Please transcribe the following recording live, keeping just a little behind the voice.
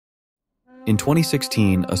In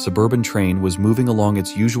 2016, a suburban train was moving along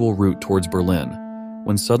its usual route towards Berlin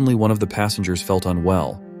when suddenly one of the passengers felt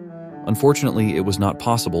unwell. Unfortunately, it was not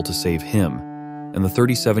possible to save him, and the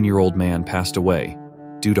 37-year-old man passed away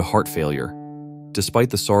due to heart failure. Despite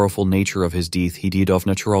the sorrowful nature of his death, he died of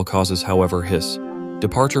natural causes. However, his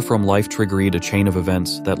departure from life triggered a chain of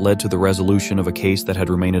events that led to the resolution of a case that had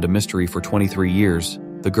remained a mystery for 23 years.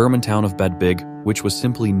 The German town of Bad Belzig, which was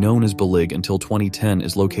simply known as Belzig until 2010,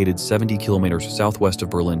 is located 70 kilometers southwest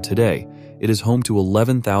of Berlin today. It is home to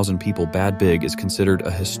 11,000 people. Bad Belzig is considered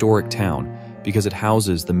a historic town because it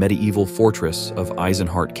houses the medieval fortress of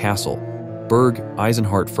Eisenhart Castle. Berg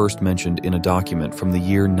Eisenhart first mentioned in a document from the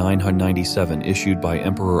year 997 issued by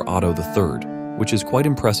Emperor Otto III, which is quite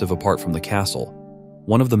impressive apart from the castle.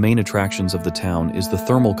 One of the main attractions of the town is the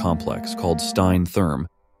thermal complex called Stein Therm,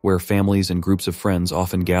 where families and groups of friends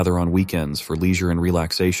often gather on weekends for leisure and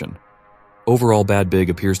relaxation. Overall, Bad Belzig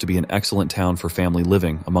appears to be an excellent town for family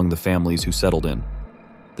living among the families who settled in.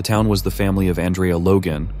 The town was the family of Andrea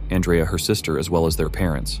Lohagen, Andrea her sister, as well as their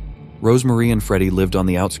parents. Rosemary and Freddie lived on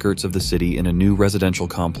the outskirts of the city in a new residential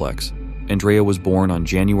complex. Andrea was born on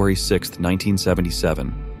January 6, 1977,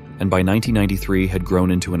 and by 1993 had grown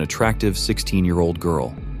into an attractive 16-year-old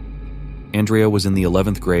girl. Andrea was in the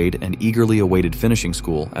 11th grade and eagerly awaited finishing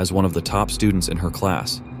school as one of the top students in her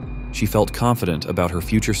class. She felt confident about her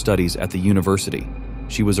future studies at the university.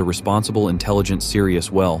 She was a responsible, intelligent, serious,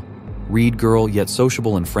 well-read girl, yet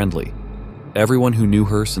sociable and friendly. Everyone who knew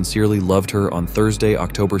her sincerely loved her. On Thursday,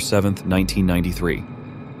 October 7, 1993.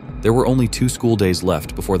 There were only 2 school days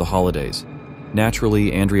left before the holidays.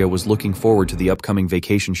 Naturally, Andrea was looking forward to the upcoming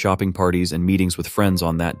vacation shopping parties and meetings with friends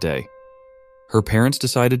on that day. Her parents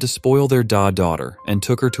decided to spoil their daughter and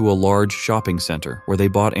took her to a large shopping center where they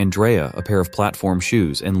bought Andrea a pair of platform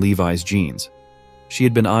shoes and Levi's jeans. She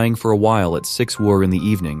had been eyeing for a while at 6 in the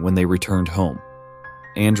evening when they returned home.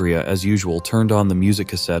 Andrea, as usual, turned on the music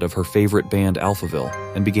cassette of her favorite band Alphaville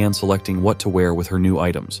and began selecting what to wear with her new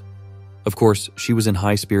items. Of course, she was in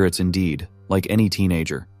high spirits indeed, like any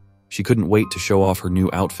teenager. She couldn't wait to show off her new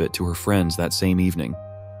outfit to her friends that same evening,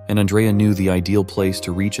 and Andrea knew the ideal place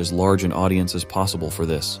to reach as large an audience as possible for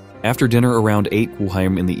this. After dinner around 8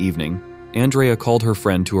 p.m. in the evening, Andrea called her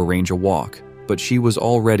friend to arrange a walk, but she was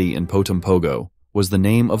already in Potempogo, was the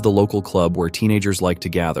name of the local club where teenagers like to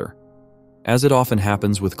gather. As it often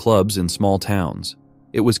happens with clubs in small towns,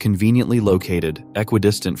 it was conveniently located,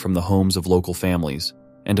 equidistant from the homes of local families,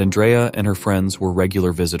 and Andrea and her friends were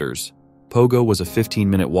regular visitors. Pogo was a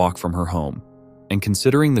 15-minute walk from her home, and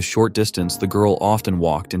considering the short distance the girl often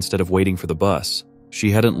walked instead of waiting for the bus,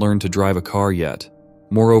 she hadn't learned to drive a car yet.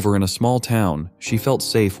 Moreover, in a small town, she felt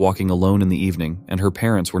safe walking alone in the evening, and her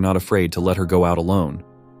parents were not afraid to let her go out alone.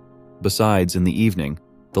 Besides, in the evening,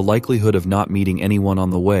 the likelihood of not meeting anyone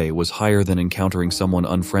on the way was higher than encountering someone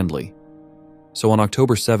unfriendly. So on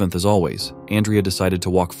October 7th, as always, Andrea decided to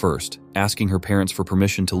walk first, asking her parents for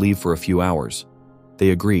permission to leave for a few hours.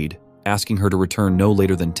 They agreed, asking her to return no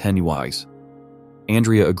later than 10 UIs.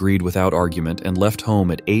 Andrea agreed without argument and left home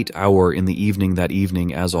at 8 in the evening that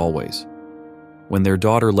evening as always. When their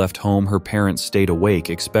daughter left home, her parents stayed awake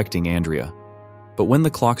expecting Andrea. But when the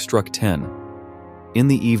clock struck 10, in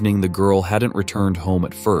the evening, the girl hadn't returned home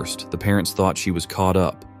at first. The parents thought she was caught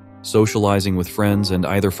up, socializing with friends, and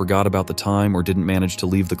either forgot about the time or didn't manage to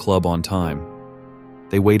leave the club on time.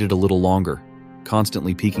 They waited a little longer,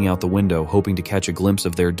 constantly peeking out the window, hoping to catch a glimpse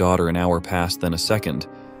of their daughter. An hour passed, then a second,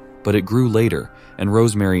 but it grew later, and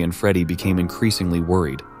Rosemary and Freddie became increasingly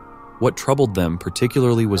worried. What troubled them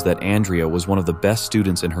particularly was that Andrea was one of the best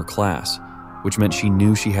students in her class, which meant she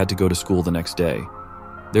knew she had to go to school the next day.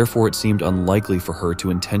 Therefore, it seemed unlikely for her to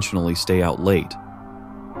intentionally stay out late.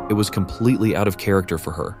 It was completely out of character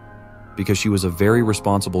for her, because she was a very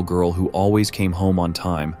responsible girl who always came home on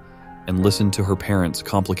time and listened to her parents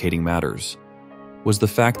complicating matters. Was the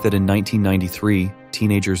fact that in 1993,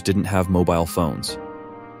 teenagers didn't have mobile phones.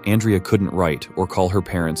 Andrea couldn't write or call her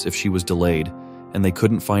parents if she was delayed, and they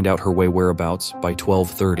couldn't find out her whereabouts by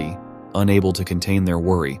 12:30, unable to contain their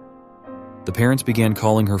worry. The parents began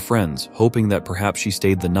calling her friends, hoping that perhaps she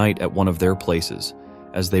stayed the night at one of their places,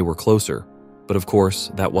 as they were closer, but of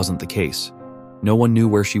course, that wasn't the case. No one knew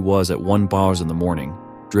where she was at 1 in the morning.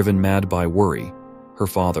 Driven mad by worry, her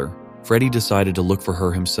father, Freddie, decided to look for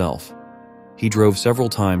her himself. He drove several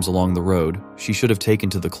times along the road she should have taken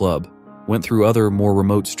to the club, went through other more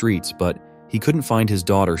remote streets, but he couldn't find his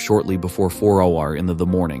daughter shortly before 4 in the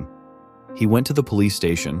morning. He went to the police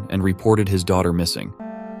station and reported his daughter missing.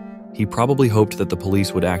 He probably hoped that the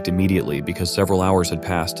police would act immediately because several hours had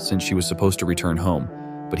passed since she was supposed to return home,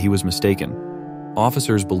 but he was mistaken.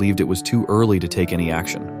 Officers believed it was too early to take any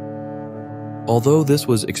action. Although this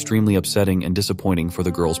was extremely upsetting and disappointing for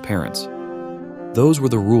the girl's parents. Those were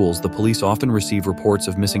the rules. The police often receive reports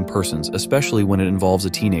of missing persons, especially when it involves a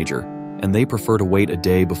teenager, and they prefer to wait a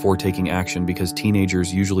day before taking action because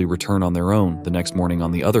teenagers usually return on their own the next morning.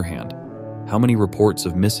 On the other hand, how many reports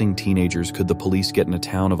of missing teenagers could the police get in a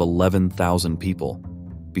town of 11,000 people?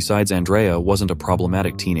 Besides, Andrea wasn't a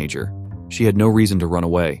problematic teenager. She had no reason to run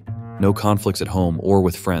away, no conflicts at home or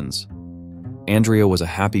with friends. Andrea was a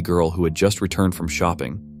happy girl who had just returned from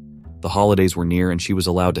shopping. The holidays were near and she was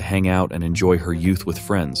allowed to hang out and enjoy her youth with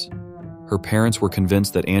friends. Her parents were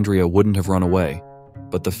convinced that Andrea wouldn't have run away,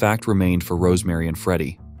 but the fact remained for Rosemary and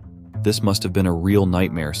Freddie. This must have been a real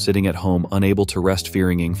nightmare, sitting at home unable to rest,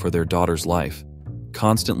 fearing for their daughter's life,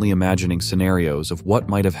 constantly imagining scenarios of what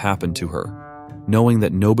might have happened to her, knowing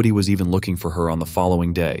that nobody was even looking for her on the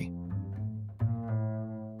following day.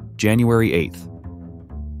 January 8th.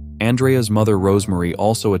 Andrea's mother, Rosemary,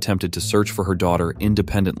 also attempted to search for her daughter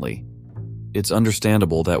independently. It's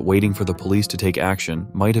understandable that waiting for the police to take action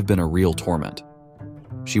might have been a real torment.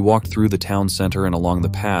 She walked through the town center and along the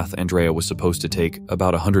path Andrea was supposed to take,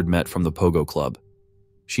 about 100 met from the Pogo Club.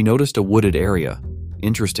 She noticed a wooded area.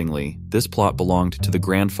 Interestingly, this plot belonged to the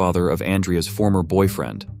grandfather of Andrea's former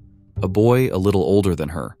boyfriend, a boy a little older than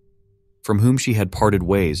her, from whom she had parted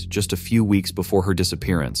ways just a few weeks before her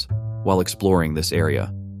disappearance. While exploring this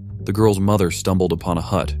area, the girl's mother stumbled upon a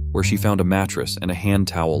hut where she found a mattress and a hand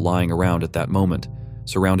towel lying around at that moment,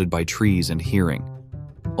 surrounded by trees and hearing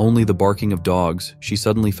only the barking of dogs. She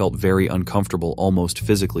suddenly felt very uncomfortable, almost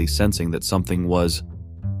physically, sensing that something was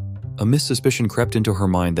amiss. Suspicion crept into her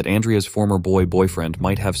mind that Andrea's former boyfriend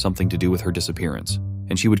might have something to do with her disappearance,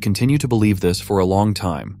 and she would continue to believe this for a long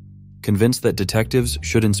time, convinced that detectives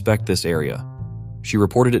should inspect this area. She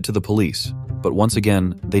reported it to the police, but once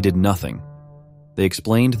again, they did nothing. They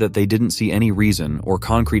explained that they didn't see any reason or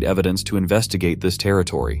concrete evidence to investigate this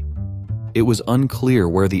territory. It was unclear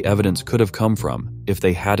where the evidence could have come from if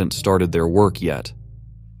they hadn't started their work yet.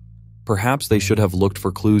 Perhaps they should have looked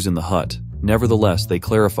for clues in the hut. Nevertheless, they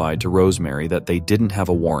clarified to Rosemary that they didn't have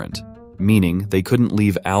a warrant, meaning they couldn't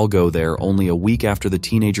leave Algo there. Only a week after the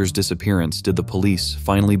teenager's disappearance did the police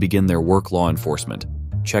finally begin their work. Law enforcement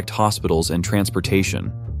checked hospitals and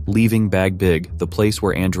transportation, leaving Bad Belzig, the place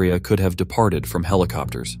where Andrea could have departed, from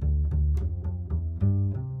helicopters.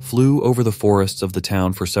 Flew over the forests of the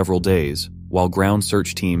town for several days, while ground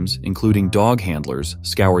search teams, including dog handlers,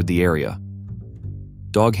 scoured the area.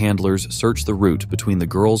 Dog handlers searched the route between the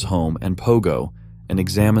girl's home and Pogo and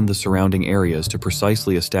examined the surrounding areas to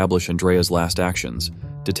precisely establish Andrea's last actions.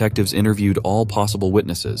 Detectives interviewed all possible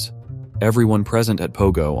witnesses, everyone present at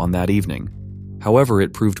Pogo on that evening. However,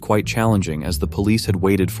 it proved quite challenging as the police had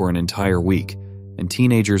waited for an entire week, and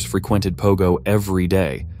teenagers frequented Pogo every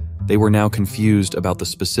day. They were now confused about the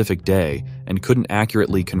specific day and couldn't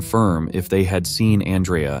accurately confirm if they had seen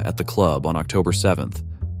Andrea at the club on October 7th.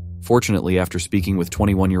 Fortunately, after speaking with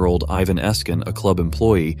 21-year-old Ivan Eskin, a club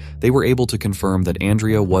employee, they were able to confirm that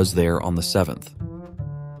Andrea was there on the 7th.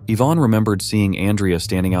 Yvonne remembered seeing Andrea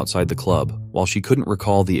standing outside the club. While she couldn't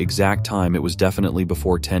recall the exact time, it was definitely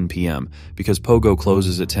before 10 p.m. because Pogo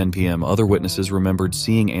closes at 10 p.m. Other witnesses remembered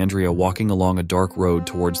seeing Andrea walking along a dark road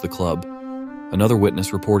towards the club. Another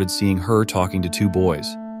witness reported seeing her talking to two boys.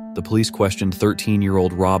 The police questioned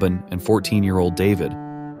 13-year-old Robin and 14-year-old David,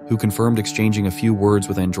 who confirmed exchanging a few words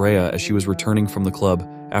with Andrea as she was returning from the club,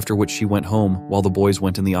 after which she went home while the boys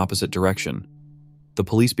went in the opposite direction. The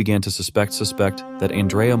police began to suspect that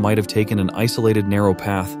Andrea might have taken an isolated narrow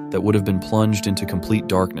path that would have been plunged into complete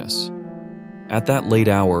darkness. At that late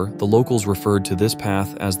hour, the locals referred to this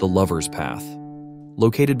path as the Lover's Path,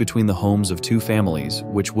 located between the homes of two families,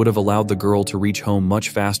 which would have allowed the girl to reach home much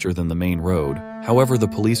faster than the main road. However, the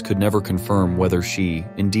police could never confirm whether she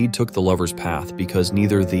indeed took the Lover's Path because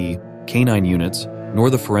neither the canine units nor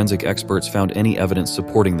the forensic experts found any evidence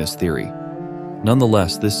supporting this theory.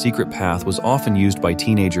 Nonetheless, this secret path was often used by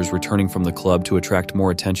teenagers returning from the club to attract more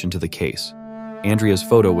attention to the case. Andrea's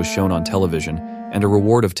photo was shown on television, and a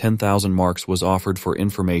reward of 10,000 marks was offered for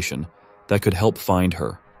information that could help find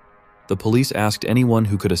her. The police asked anyone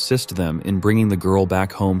who could assist them in bringing the girl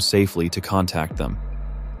back home safely to contact them.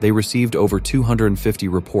 They received over 250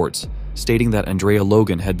 reports stating that Andrea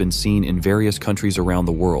Lohagen had been seen in various countries around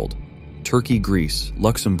the world: Turkey, Greece,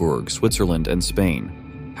 Luxembourg, Switzerland, and Spain.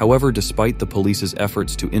 However, despite the police's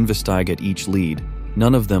efforts to investigate each lead,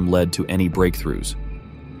 none of them led to any breakthroughs.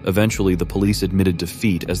 Eventually, the police admitted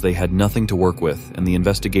defeat as they had nothing to work with, and the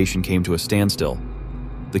investigation came to a standstill.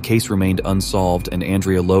 The case remained unsolved, and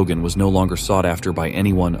Andrea Lohagen was no longer sought after by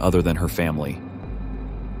anyone other than her family.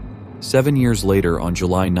 7 years later, on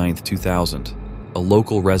July 9, 2000, A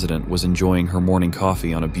local resident was enjoying her morning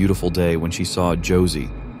coffee on a beautiful day when she saw Josie,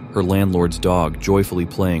 her landlord's dog, joyfully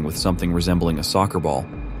playing with something resembling a soccer ball.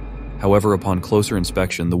 However, upon closer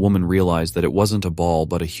inspection, the woman realized that it wasn't a ball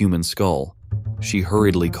but a human skull. She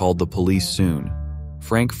hurriedly called the police soon.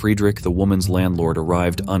 Frank Friedrich, the woman's landlord,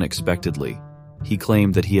 arrived unexpectedly. He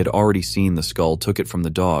claimed that he had already seen the skull, took it from the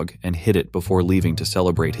dog, and hid it before leaving to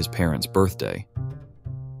celebrate his parents' birthday.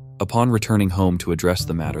 Upon returning home to address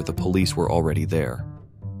the matter, the police were already there.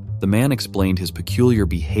 The man explained his peculiar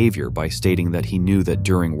behavior by stating that he knew that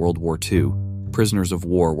during World War II, prisoners of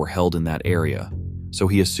war were held in that area, so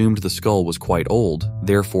he assumed the skull was quite old,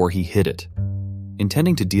 therefore he hid it.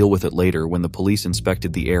 Intending to deal with it later when the police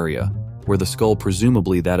inspected the area, where the skull,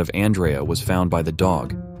 presumably that of Andrea, was found by the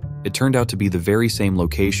dog, it turned out to be the very same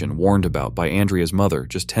location warned about by Andrea's mother,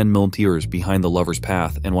 just 10 meters behind the lover's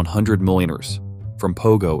path and 100 meters from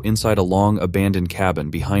Pogo, inside a long abandoned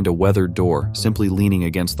cabin behind a weathered door, simply leaning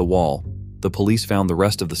against the wall. The police found the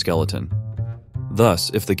rest of the skeleton.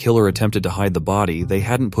 Thus, if the killer attempted to hide the body, they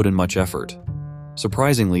hadn't put in much effort.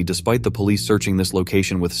 Surprisingly, despite the police searching this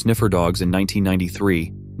location with sniffer dogs in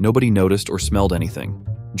 1993, nobody noticed or smelled anything.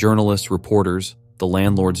 Journalists, reporters, the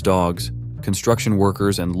landlord's dogs, construction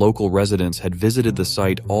workers, and local residents had visited the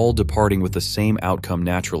site, all departing with the same outcome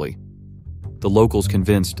naturally. The locals,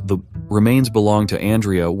 convinced the remains belonged to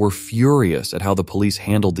Andrea, were furious at how the police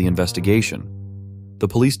handled the investigation. The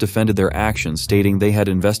police defended their actions, stating they had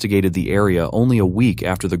investigated the area only a week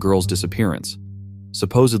after the girl's disappearance.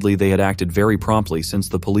 Supposedly, they had acted very promptly since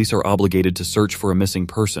the police are obligated to search for a missing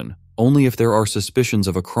person, only if there are suspicions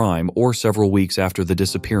of a crime, or several weeks after the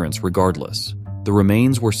disappearance regardless. The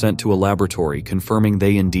remains were sent to a laboratory, confirming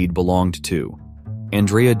they indeed belonged to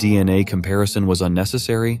Andrea. DNA comparison was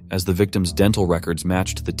unnecessary, as the victim's dental records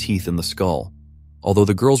matched the teeth in the skull. Although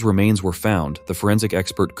the girl's remains were found, the forensic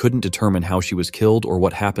expert couldn't determine how she was killed or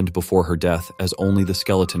what happened before her death, as only the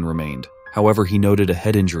skeleton remained. However, he noted a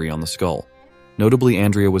head injury on the skull. Notably,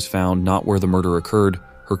 Andrea was found not where the murder occurred.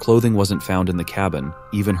 Her clothing wasn't found in the cabin.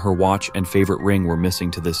 Even her watch and favorite ring were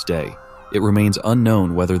missing to this day. It remains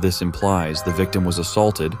unknown whether this implies the victim was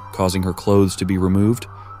assaulted, causing her clothes to be removed,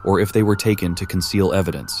 or if they were taken to conceal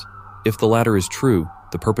evidence. If the latter is true,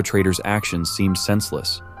 the perpetrator's actions seemed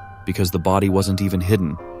senseless. Because the body wasn't even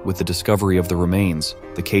hidden, with the discovery of the remains,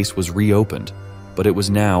 the case was reopened. But it was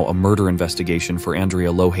now a murder investigation for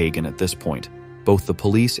Andrea Lohagen at this point. Both the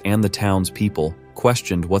police and the townspeople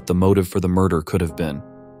questioned what the motive for the murder could have been.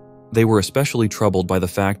 They were especially troubled by the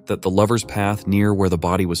fact that the lover's path near where the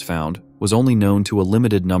body was found was only known to a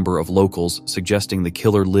limited number of locals, suggesting the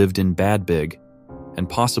killer lived in Bad Belzig and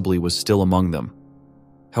possibly was still among them.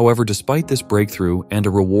 However, despite this breakthrough and a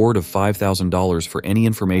reward of $5,000 for any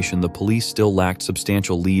information, the police still lacked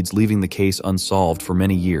substantial leads, leaving the case unsolved for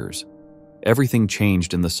many years. Everything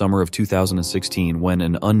changed in the summer of 2016 when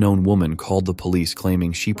an unknown woman called the police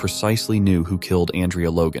claiming she precisely knew who killed Andrea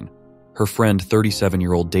Lohagen. Her friend,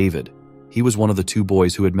 37-year-old David. He was one of the two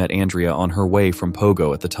boys who had met Andrea on her way from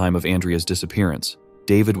Pogo at the time of Andrea's disappearance.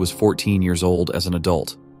 David was 14 years old as an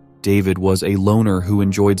adult. David was a loner who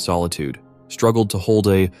enjoyed solitude, struggled to hold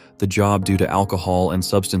the job due to alcohol and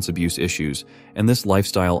substance abuse issues, and this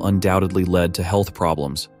lifestyle undoubtedly led to health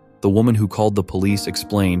problems. The woman who called the police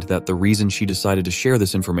explained that the reason she decided to share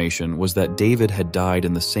this information was that David had died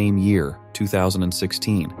in the same year,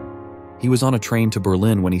 2016. He was on a train to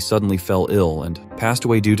Berlin when he suddenly fell ill and passed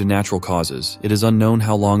away due to natural causes. It is unknown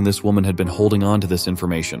how long this woman had been holding on to this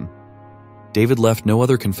information. David left no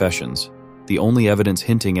other confessions. The only evidence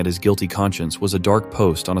hinting at his guilty conscience was a dark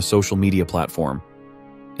post on a social media platform.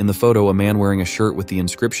 In the photo, a man wearing a shirt with the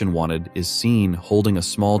inscription "Wanted" is seen holding a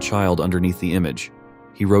small child underneath the image.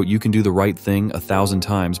 He wrote, "You can do the right thing 1,000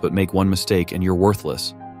 times, but make one mistake and you're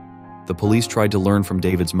worthless." The police tried to learn from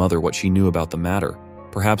David's mother what she knew about the matter,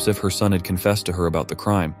 perhaps if her son had confessed to her about the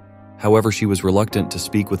crime. However, she was reluctant to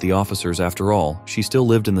speak with the officers. After all, she still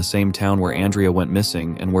lived in the same town where Andrea went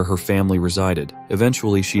missing and where her family resided.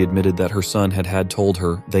 Eventually, she admitted that her son had told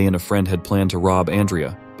her they and a friend had planned to rob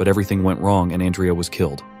Andrea, but everything went wrong and Andrea was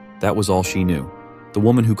killed. That was all she knew. The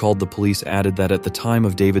woman who called the police added that at the time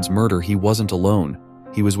of David's murder, he wasn't alone.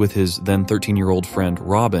 He was with his then 13-year-old friend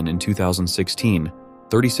Robin in 2016.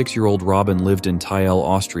 36-year-old Robin lived in Tyrol,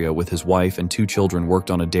 Austria with his wife and 2 children,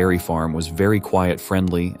 worked on a dairy farm, was very quiet,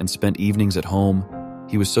 friendly, and spent evenings at home.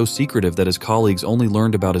 He was so secretive that his colleagues only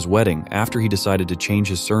learned about his wedding after he decided to change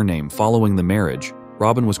his surname following the marriage.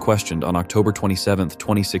 Robin was questioned on October 27,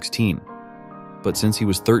 2016. But since he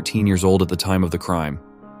was 13 years old at the time of the crime,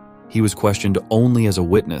 he was questioned only as a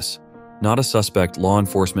witness. Not a suspect, law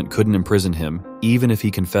enforcement couldn't imprison him, even if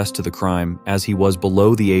he confessed to the crime, as he was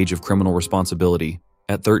below the age of criminal responsibility,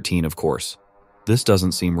 at 13, of course. This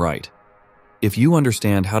doesn't seem right. If you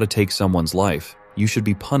understand how to take someone's life, you should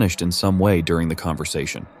be punished in some way during the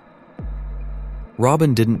conversation.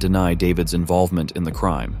 Robin didn't deny David's involvement in the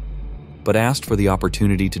crime, but asked for the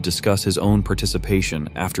opportunity to discuss his own participation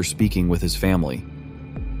after speaking with his family.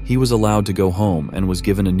 He was allowed to go home and was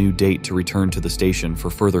given a new date to return to the station for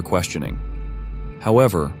further questioning.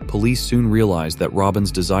 However, police soon realized that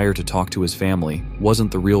Robin's desire to talk to his family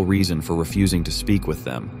wasn't the real reason for refusing to speak with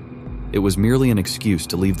them. It was merely an excuse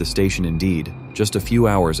to leave the station indeed, just a few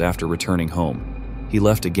hours after returning home. He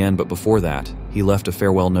left again, but before that, he left a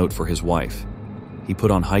farewell note for his wife. He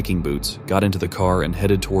put on hiking boots, got into the car, and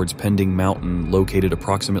headed towards Pending Mountain, located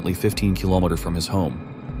approximately 15 kilometers from his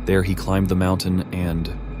home. There he climbed the mountain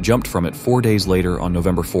and jumped from it 4 days later on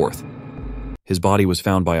November 4th. His body was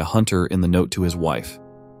found by a hunter in the note to his wife.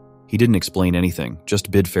 He didn't explain anything,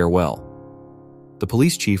 just bid farewell. The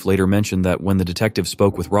police chief later mentioned that when the detective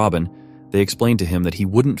spoke with Robin, they explained to him that he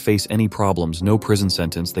wouldn't face any problems, no prison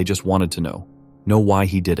sentence, they just wanted to know why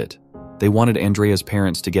he did it. They wanted Andrea's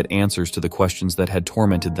parents to get answers to the questions that had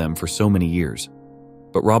tormented them for so many years.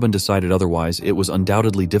 But Robin decided otherwise. It was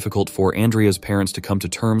undoubtedly difficult for Andrea's parents to come to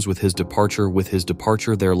terms with his departure. With his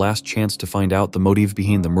departure, their last chance to find out the motive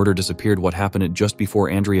behind the murder disappeared. What happened just before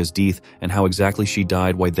Andrea's death, and how exactly she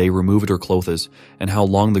died, why they removed her clothes, and how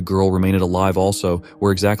long the girl remained alive also,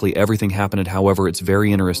 where exactly everything happened. However, it's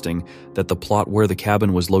very interesting that the plot where the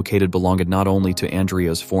cabin was located belonged not only to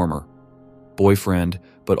Andrea's former boyfriend,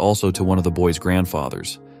 but also to one of the boys'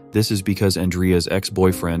 grandfathers. This is because Andrea's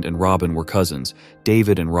ex-boyfriend and Robin were cousins.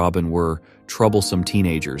 David and Robin were troublesome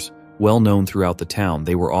teenagers. Well known throughout the town,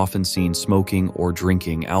 they were often seen smoking or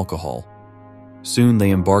drinking alcohol. Soon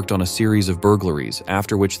they embarked on a series of burglaries,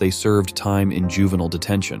 after which they served time in juvenile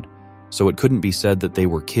detention. So it couldn't be said that they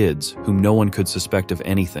were kids, whom no one could suspect of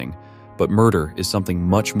anything. But murder is something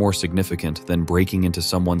much more significant than breaking into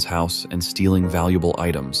someone's house and stealing valuable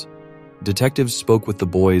items. Detectives spoke with the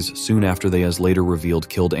boys soon after they, as later revealed,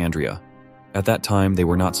 killed Andrea. At that time, they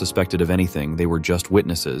were not suspected of anything, they were just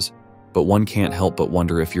witnesses. But one can't help but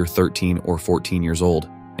wonder, if you're 13 or 14 years old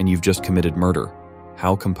and you've just committed murder,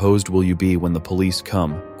 how composed will you be when the police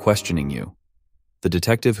come questioning you? The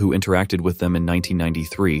detective who interacted with them in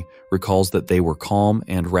 1993 recalls that they were calm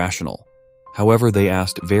and rational. However, they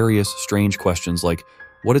asked various strange questions like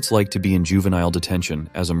what it's like to be in juvenile detention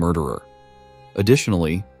as a murderer.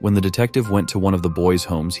 Additionally, when the detective went to one of the boys'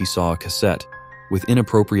 homes, he saw a cassette with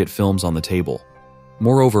inappropriate films on the table.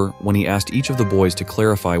 Moreover, when he asked each of the boys to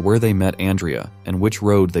clarify where they met Andrea and which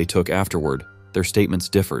road they took afterward, their statements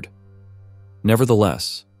differed.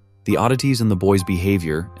 Nevertheless, the oddities in the boys'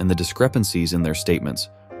 behavior and the discrepancies in their statements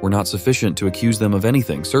were not sufficient to accuse them of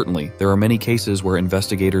anything. Certainly, there are many cases where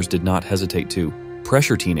investigators did not hesitate to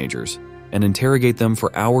pressure teenagers and interrogate them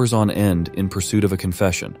for hours on end in pursuit of a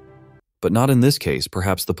confession. But not in this case.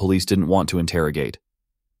 Perhaps the police didn't want to interrogate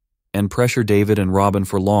and pressure David and Robin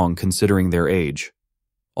for long, considering their age.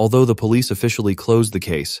 Although the police officially closed the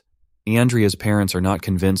case, Andrea's parents are not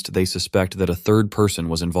convinced. They suspect that a third person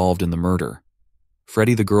was involved in the murder.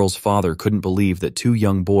 Freddie, the girl's father, couldn't believe that two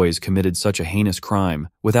young boys committed such a heinous crime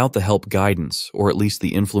without the help, guidance, or at least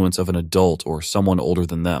the influence of an adult or someone older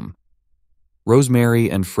than them.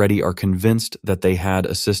 Rosemary and Freddie are convinced that they had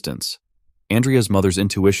assistance. Andrea's mother's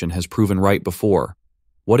intuition has proven right before.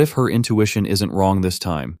 What if her intuition isn't wrong this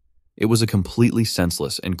time? It was a completely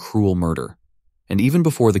senseless and cruel murder. And even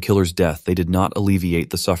before the killer's death, they did not alleviate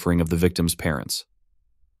the suffering of the victim's parents.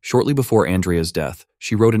 Shortly before Andrea's death,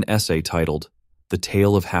 she wrote an essay titled, "The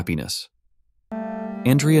Tale of Happiness."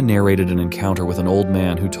 Andrea narrated an encounter with an old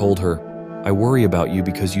man who told her, "I worry about you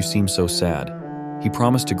because you seem so sad." He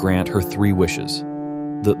promised to grant her 3 wishes.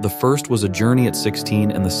 The first was a journey at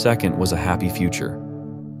 16, and the second was a happy future.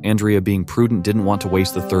 Andrea, being prudent, didn't want to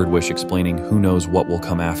waste the third wish, explaining, "Who knows what will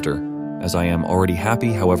come after, as I am already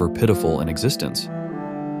happy, however pitiful in existence."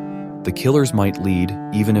 The killers might lead,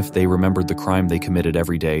 even if they remembered the crime they committed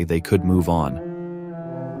every day, they could move on.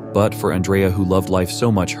 But for Andrea, who loved life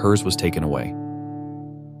so much, hers was taken away.